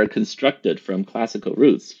all. They are constructed from classical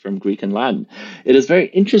roots, from Greek and Latin. It is very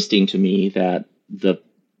interesting to me that the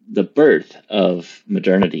birth of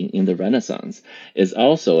modernity in the Renaissance is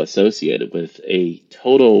also associated with a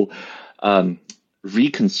total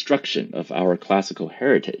reconstruction of our classical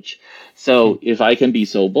heritage. So if I can be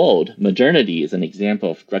so bold, modernity is an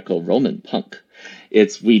example of Greco-Roman punk.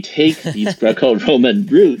 We take these Greco-Roman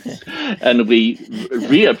roots and we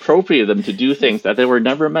reappropriate them to do things that they were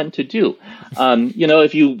never meant to do.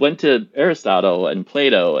 If you went to Aristotle and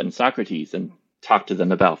Plato and Socrates and talked to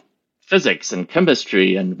them about physics and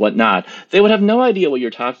chemistry and whatnot, they would have no idea what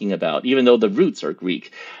you're talking about, even though the roots are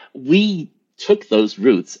Greek. We took those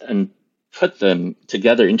roots and put them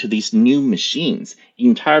together into these new machines,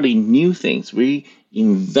 entirely new things. We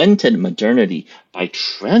invented modernity by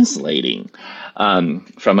translating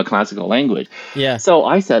from a classical language. Yeah. So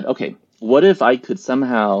I said, okay, what if I could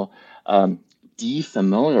somehow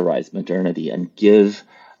defamiliarize modernity and give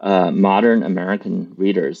modern American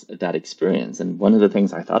readers that experience? And one of the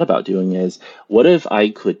things I thought about doing is, what if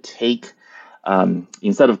I could take,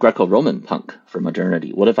 instead of Greco-Roman punk for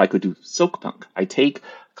modernity, what if I could do Silk punk? I take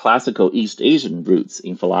classical East Asian roots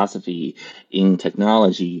in philosophy, in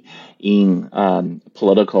technology, in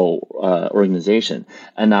political organization,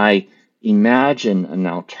 and I imagine an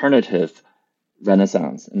alternative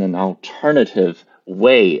Renaissance and an alternative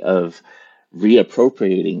way of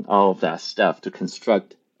reappropriating all of that stuff to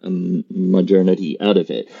construct modernity out of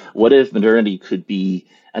it. What if modernity could be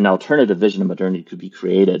an alternative vision of modernity could be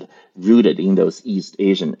created, rooted in those East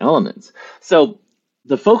Asian elements? So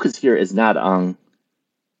the focus here is not on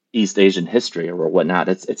East Asian history or whatnot.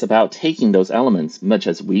 It's about taking those elements, much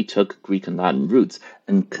as we took Greek and Latin roots,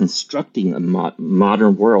 and constructing a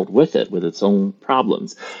modern world with it, with its own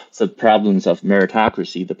problems. So problems of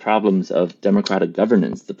meritocracy, the problems of democratic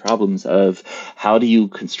governance, the problems of how do you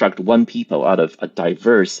construct one people out of a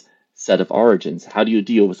diverse set of origins? How do you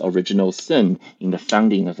deal with original sin in the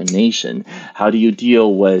founding of a nation? How do you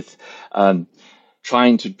deal with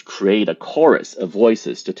trying to create a chorus of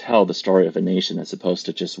voices to tell the story of a nation as opposed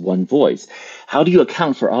to just one voice? How do you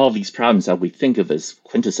account for all of these problems that we think of as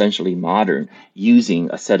quintessentially modern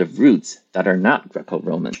using a set of roots that are not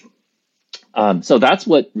Greco-Roman? So that's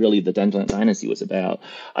what really the Dandelion Dynasty was about.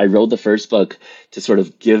 I wrote the first book to sort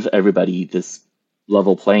of give everybody this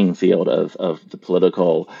level playing field of the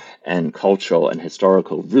political and cultural and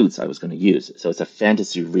historical roots I was going to use. So it's a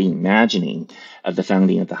fantasy reimagining of the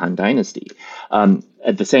founding of the Han Dynasty.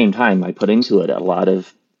 At the same time, I put into it a lot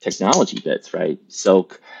of technology bits, right?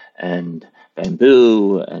 Silk and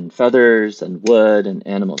bamboo and feathers and wood and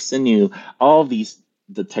animal sinew, all of these,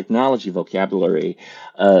 the technology vocabulary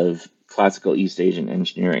of classical East Asian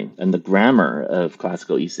engineering and the grammar of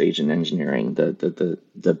classical East Asian engineering, the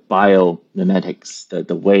biomimetics,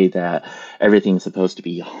 the way that everything is supposed to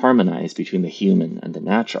be harmonized between the human and the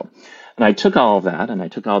natural. And I took all of that and I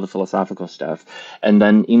took all the philosophical stuff. And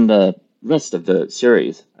then in the rest of the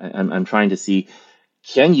series, I'm trying to see,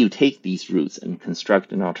 can you take these roots and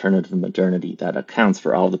construct an alternative modernity that accounts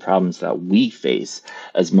for all the problems that we face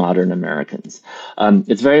as modern Americans?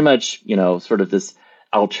 It's very much, sort of this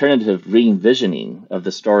alternative re-envisioning of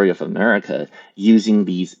the story of America using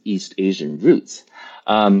these East Asian roots.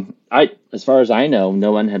 As far as I know,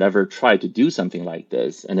 no one had ever tried to do something like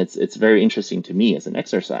this, and it's very interesting to me as an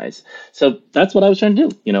exercise. So that's what I was trying to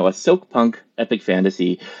do, a silk punk epic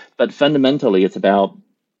fantasy, but fundamentally it's about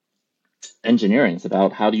engineering. It's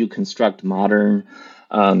about how do you construct modern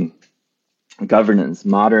governance,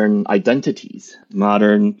 modern identities,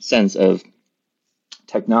 modern sense of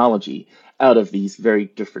technology out of these very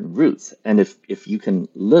different roots. And if you can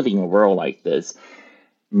live in a world like this,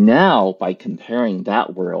 now by comparing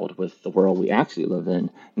that world with the world we actually live in,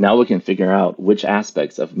 now we can figure out which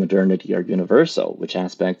aspects of modernity are universal, which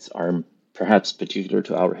aspects are perhaps particular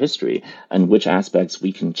to our history, and which aspects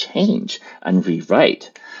we can change and rewrite.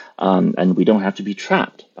 And we don't have to be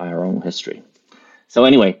trapped by our own history. So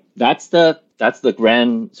anyway, that's the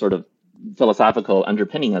grand sort of philosophical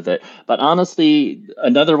underpinning of it. But honestly,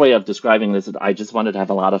 another way of describing this is I just wanted to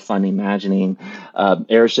have a lot of fun imagining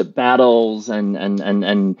airship battles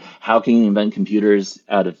and how can you invent computers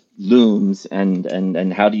out of looms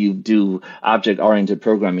and how do you do object-oriented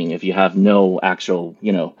programming if you have no actual,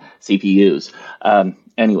 CPUs.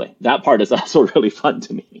 Anyway, that part is also really fun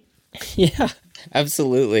to me. Yeah,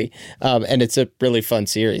 absolutely. And it's a really fun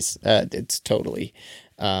series. It's totally...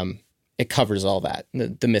 it covers all that,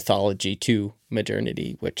 the mythology to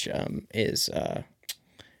modernity, which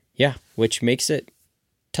which makes it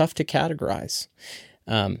tough to categorize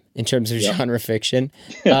in terms of genre fiction.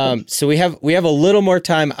 So we have a little more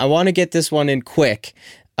time. I want to get this one in quick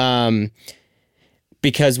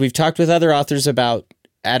because we've talked with other authors about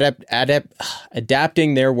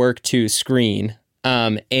adapting their work to screen.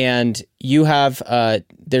 And you have,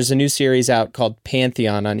 there's a new series out called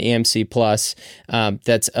Pantheon on AMC Plus,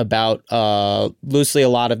 that's about, loosely a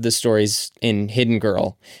lot of the stories in Hidden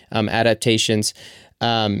Girl, adaptations.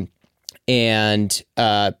 I'm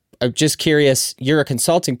just curious, you're a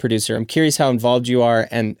consulting producer. I'm curious how involved you are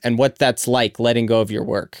and what that's like letting go of your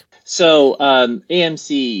work. So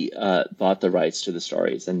AMC bought the rights to the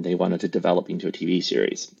stories, and they wanted to develop into a TV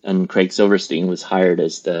series. And Craig Silverstein was hired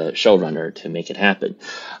as the showrunner to make it happen.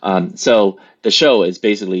 So the show is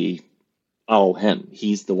basically all him.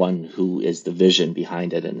 He's the one who is the vision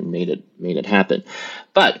behind it and made it happen.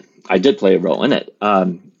 But I did play a role in it.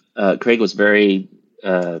 Craig was very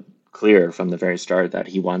clear from the very start that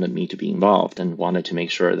he wanted me to be involved and wanted to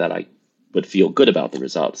make sure that I would feel good about the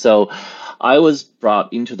result. So I was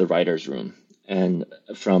brought into the writer's room and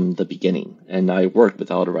from the beginning, and I worked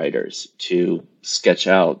with all the writers to sketch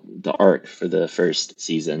out the arc for the first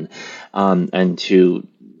season, and to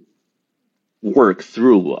work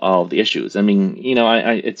through all the issues. I mean,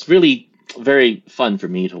 it's really very fun for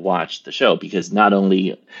me to watch the show because not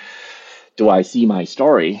only do I see my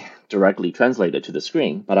story directly translated to the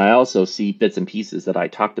screen, but I also see bits and pieces that I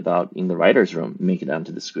talked about in the writer's room make it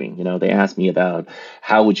onto the screen. They asked me about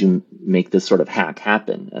how would you make this sort of hack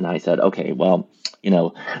happen? And I said, okay, well,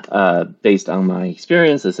 based on my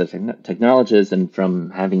experience as a technologist and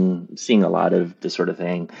from seeing a lot of this sort of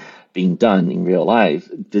thing being done in real life,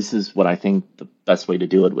 this is what I think the best way to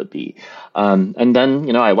do it would be. And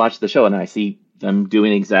then, I watch the show and I see them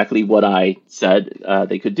doing exactly what I said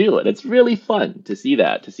they could do. And it's really fun to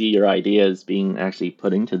see your ideas being actually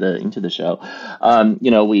put into the show.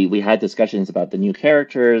 We had discussions about the new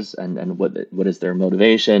characters and what is their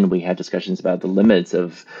motivation. We had discussions about the limits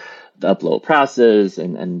of the upload process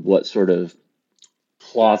and what sort of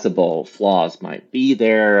plausible flaws might be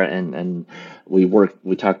there. And we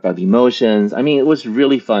talked about the emotions. I mean, it was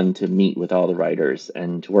really fun to meet with all the writers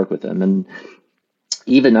and to work with them. And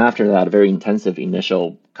even after that very intensive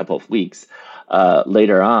initial couple of weeks,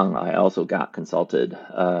 later on, I also got consulted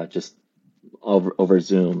just over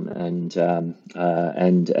Zoom and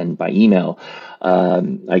by email.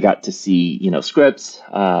 I got to see scripts,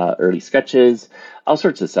 early sketches, all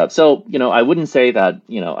sorts of stuff. So I wouldn't say that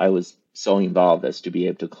I was so involved as to be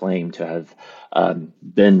able to claim to have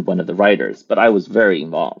been one of the writers, but I was very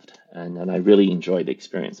involved. And I really enjoyed the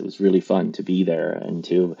experience. It was really fun to be there and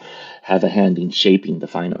to have a hand in shaping the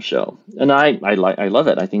final show. And I love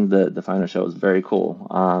it. I think the final show is very cool.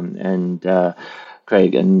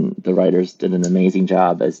 Craig and the writers did an amazing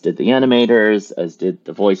job, as did the animators, as did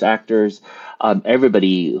the voice actors.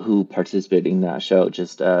 Everybody who participated in that show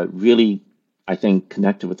just really, I think,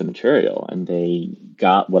 connected with the material, and they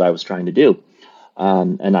got what I was trying to do.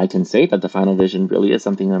 And I can say that the final vision really is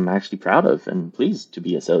something I'm actually proud of and pleased to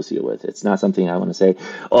be associated with. It's not something I want to say,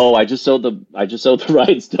 oh, I just sold the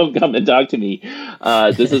rights, don't come and talk to me.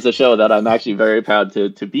 This is a show that I'm actually very proud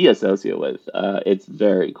to be associated with. It's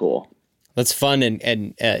very cool. That's fun,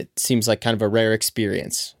 and it seems like kind of a rare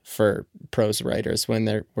experience for prose writers when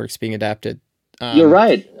their work's being adapted. You're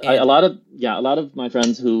right. A lot of my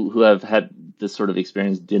friends who have had this sort of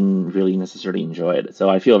experience didn't really necessarily enjoy it.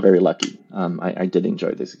 So I feel very lucky. I did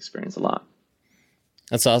enjoy this experience a lot.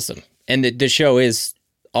 That's awesome. And the show is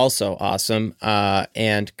also awesome,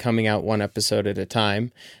 and coming out one episode at a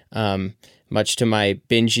time, much to my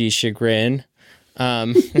bingey chagrin.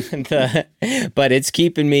 But it's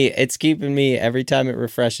keeping me every time it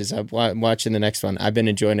refreshes. I'm watching the next one. I've been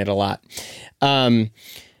enjoying it a lot.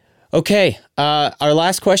 Okay. Our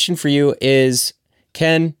last question for you is,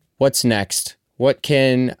 Ken, what's next? What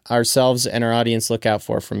can ourselves and our audience look out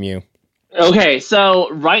for from you? Okay.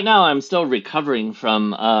 So right now I'm still recovering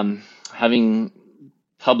from, having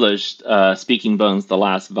published Speaking Bones, the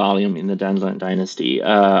last volume in the Dandelion Dynasty,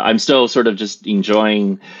 I'm still sort of just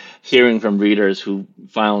enjoying hearing from readers who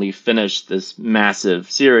finally finished this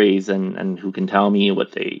massive series and who can tell me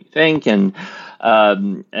what they think, and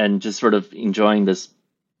just sort of enjoying this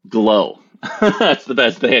glow. That's the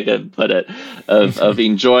best way I could put it, of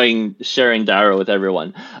enjoying sharing Darrow with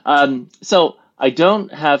everyone. So I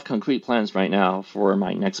don't have concrete plans right now for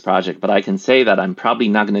my next project, but I can say that I'm probably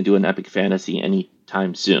not going to do an epic fantasy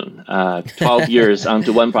anytime soon. 12 years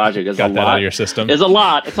onto one project is a lot. Got that out of your system. It's a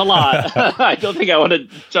lot. I don't think I want to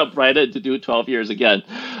jump right in to do 12 years again.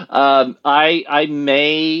 I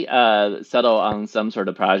may settle on some sort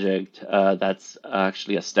of project that's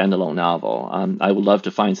actually a standalone novel. I would love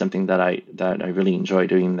to find something that I really enjoy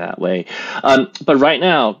doing that way. But right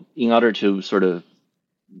now, in order to sort of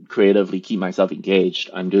creatively keep myself engaged,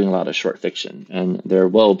 I'm doing a lot of short fiction, and there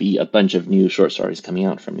will be a bunch of new short stories coming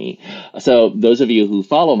out from me. So those of you who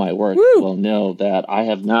follow my work will know that I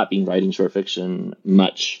have not been writing short fiction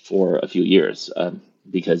much for a few years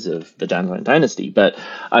because of the Dandelion Dynasty, but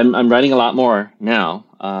I'm writing a lot more now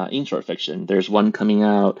in short fiction. There's one coming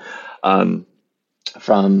out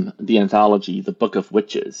from the anthology, The Book of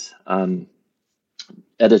Witches,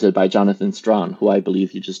 edited by Jonathan Strawn, who I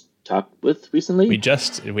believe you just talked with recently. We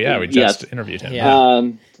just interviewed him.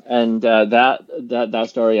 Yeah. And that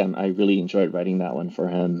story, I really enjoyed writing that one for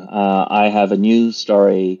him. I have a new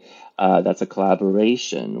story that's a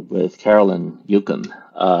collaboration with Carolyn Newcomb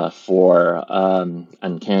for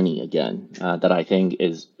Uncanny Again, that I think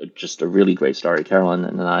is just a really great story. Carolyn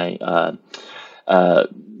and I,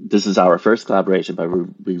 this is our first collaboration, but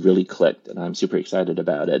we really clicked, and I'm super excited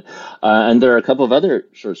about it. And there are a couple of other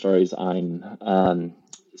short stories I'm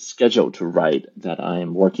scheduled to write that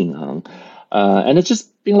I'm working on. And it's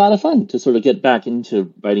just been a lot of fun to sort of get back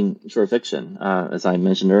into writing short fiction. As I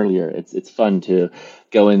mentioned earlier, it's fun to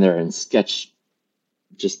go in there and sketch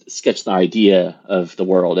the idea of the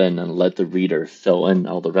world and let the reader fill in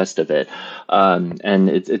all the rest of it. And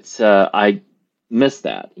I miss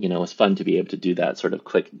that. It's fun to be able to do that sort of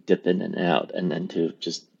quick dip in and out, and then to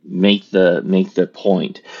just make the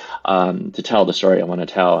point, to tell the story I want to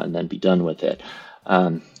tell, and then be done with it.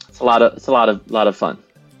 It's a lot of fun.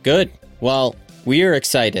 Good. Well, we are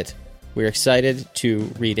excited. We're excited to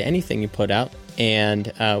read anything you put out,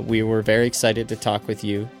 and we were very excited to talk with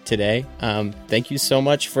you today. Thank you so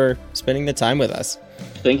much for spending the time with us.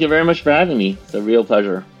 Thank you very much for having me. It's a real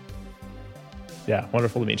pleasure. Yeah,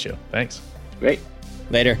 wonderful to meet you. Thanks. Great.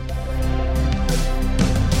 Later.